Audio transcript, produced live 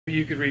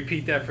You could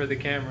repeat that for the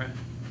camera.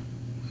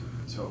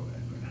 So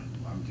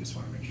I just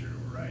want to make sure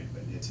we're right,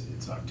 but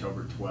it's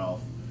October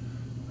 12th,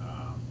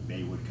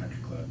 Maywood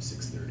Country Club,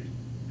 6:30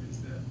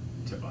 is the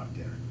tip-off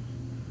dinner.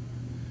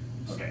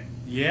 Okay.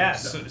 Yeah,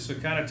 so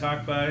kind of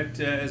talk about it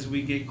as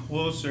we get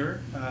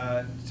closer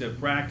to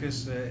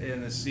practice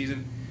in the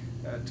season.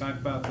 Talk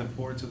about the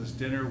importance of this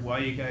dinner, why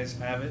you guys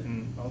have it,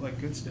 and all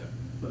that good stuff.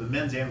 Well, the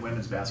men's and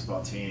women's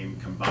basketball team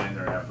combine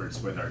their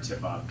efforts with our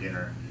tip-off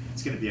dinner.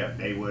 It's going to be at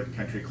Maywood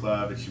Country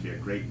Club. It should be a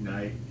great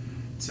night.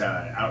 It's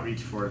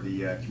outreach for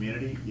the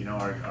community. You know,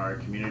 our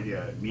community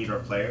meet our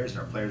players,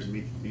 and our players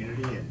meet the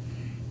community,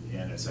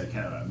 and it's a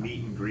kind of a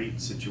meet and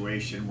greet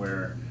situation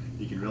where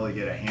you can really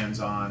get a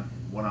hands-on,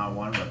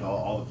 one-on-one with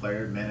all the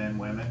players, men and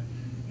women,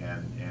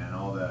 and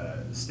all the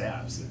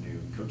staffs, the new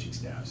coaching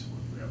staffs.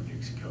 We have a new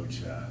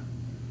coach.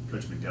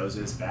 Coach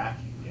Mendoza is back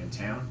in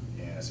town,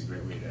 and it's a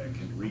great way to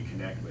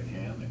reconnect with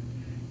him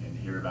and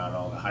hear about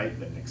all the hype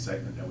and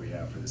excitement that we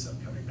have for this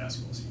upcoming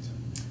basketball season.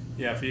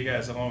 Yeah, for you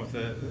guys, along with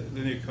the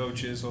new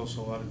coaches, also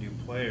a lot of new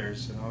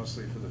players, and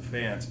obviously for the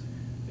fans,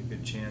 a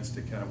good chance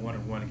to kind of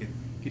one-on-one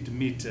get to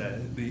meet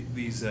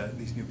these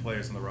new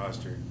players on the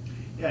roster.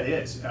 Yeah, it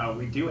is.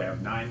 We do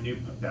have 9 new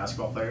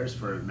basketball players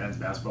for the men's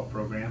basketball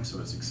program, so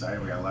it's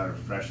exciting. We got a lot of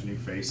fresh new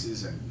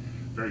faces and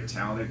very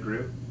talented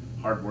group,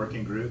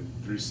 hard-working group.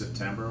 Through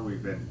September,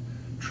 we've been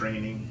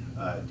training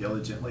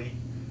diligently,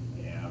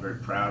 and I'm very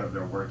proud of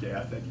their work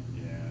ethic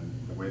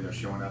and the way they're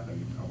showing up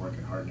and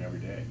working hard every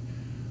day.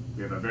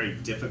 We have a very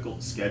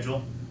difficult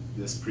schedule.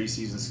 This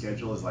preseason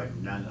schedule is like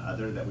none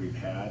other that we've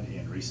had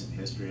in recent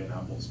history at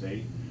Humboldt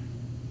State.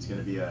 It's going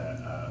to be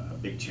a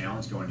big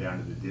challenge going down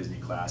to the Disney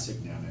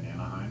Classic down in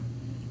Anaheim,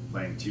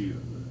 playing two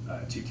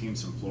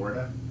teams from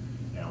Florida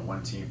and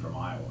 1 team from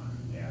Iowa.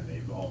 And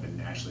they've all been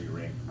nationally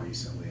ranked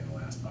recently in the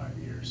last 5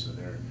 years. So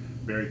they're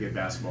very good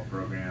basketball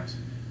programs,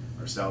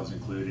 ourselves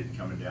included,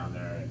 coming down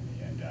there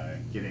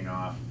and getting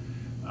off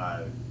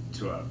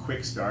to a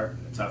quick start,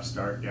 a tough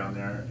start down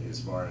there as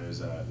far as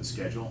the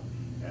schedule.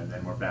 And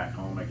then we're back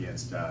home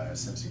against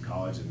Simpson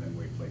College, and then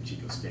we play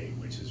Chico State,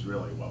 which is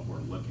really what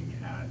we're looking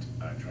at,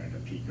 trying to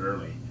peak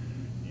early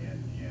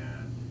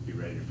and be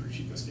ready for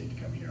Chico State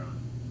to come here on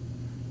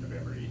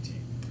November 18th.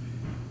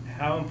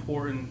 How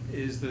important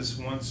is this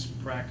once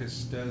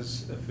practice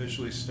does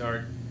officially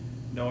start,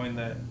 knowing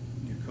that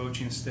your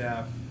coaching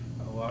staff,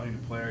 a lot of new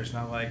players,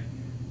 not like,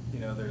 you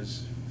know,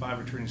 there's 5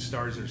 returning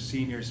stars or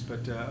seniors,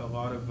 but a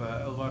lot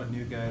of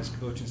new guys,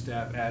 coaching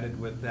staff added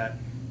with that.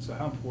 So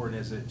how important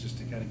is it just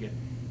to kind of get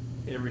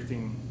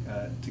everything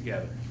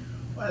together?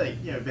 Well, I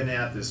think, you know, I've been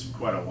at this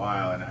quite a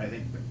while, and I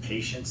think the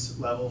patience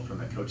level from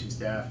the coaching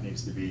staff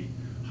needs to be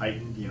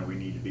heightened. You know, we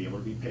need to be able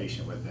to be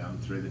patient with them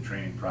through the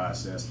training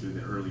process, through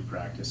the early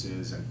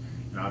practices, and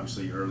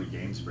obviously early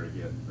games, very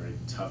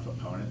tough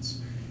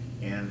opponents.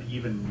 And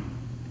even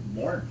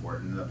more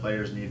important, the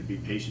players need to be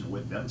patient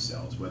with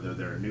themselves, whether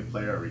they're a new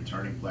player, a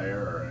returning player,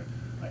 or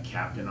a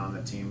captain on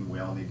the team. We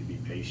all need to be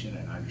patient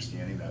and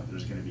understanding that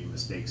there's going to be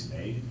mistakes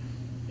made,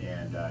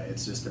 and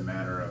it's just a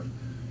matter of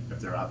if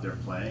they're out there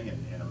playing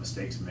and a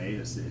mistake's made,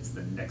 it's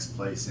the next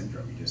play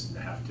syndrome. You just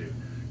have to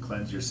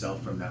cleanse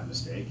yourself from that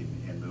mistake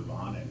and move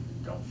on,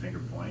 and don't finger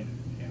point,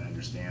 and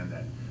understand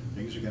that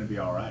things are going to be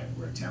all right.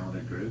 We're a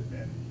talented group,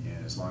 and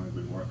as long as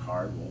we work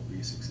hard, we'll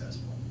be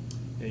successful.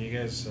 Yeah, you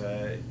guys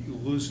you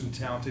lose some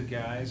talented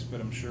guys, but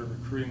I'm sure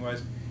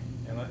recruiting-wise,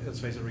 and let's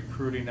face it,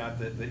 recruiting not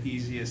the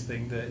easiest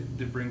thing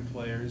to bring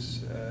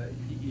players,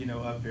 you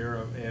know, up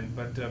here.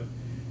 But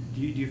do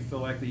you feel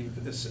like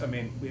I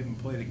mean, we haven't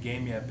played a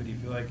game yet, but do you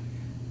feel like,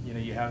 you know,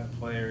 you have the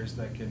players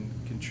that can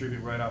contribute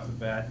right off the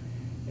bat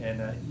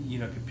and you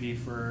know, compete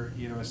for,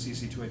 you know, a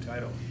CC2A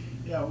title?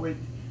 Yeah,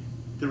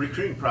 the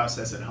recruiting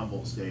process at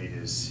Humboldt State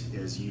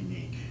is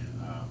unique.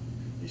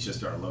 It's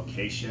just our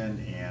location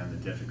and the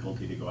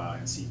difficulty to go out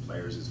and see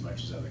players as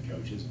much as other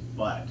coaches.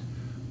 But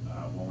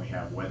when we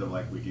have weather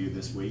like we do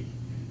this week,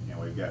 and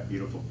we've got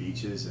beautiful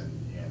beaches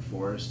and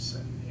forests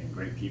and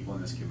great people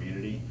in this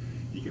community,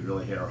 you can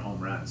really hit our home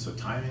run. So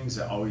timing's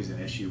always an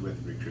issue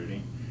with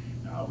recruiting.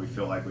 We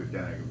feel like we've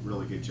done a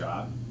really good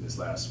job this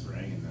last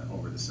spring and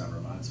over the summer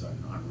months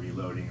on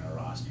reloading our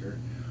roster.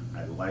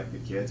 I like the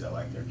kids, I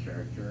like their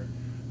character.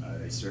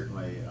 They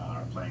certainly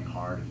are playing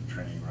hard and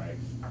training right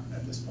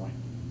at this point.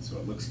 So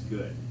it looks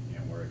good,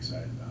 and we're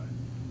excited about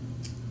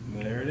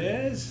it. There it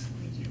is.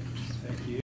 Thank you. Thank you.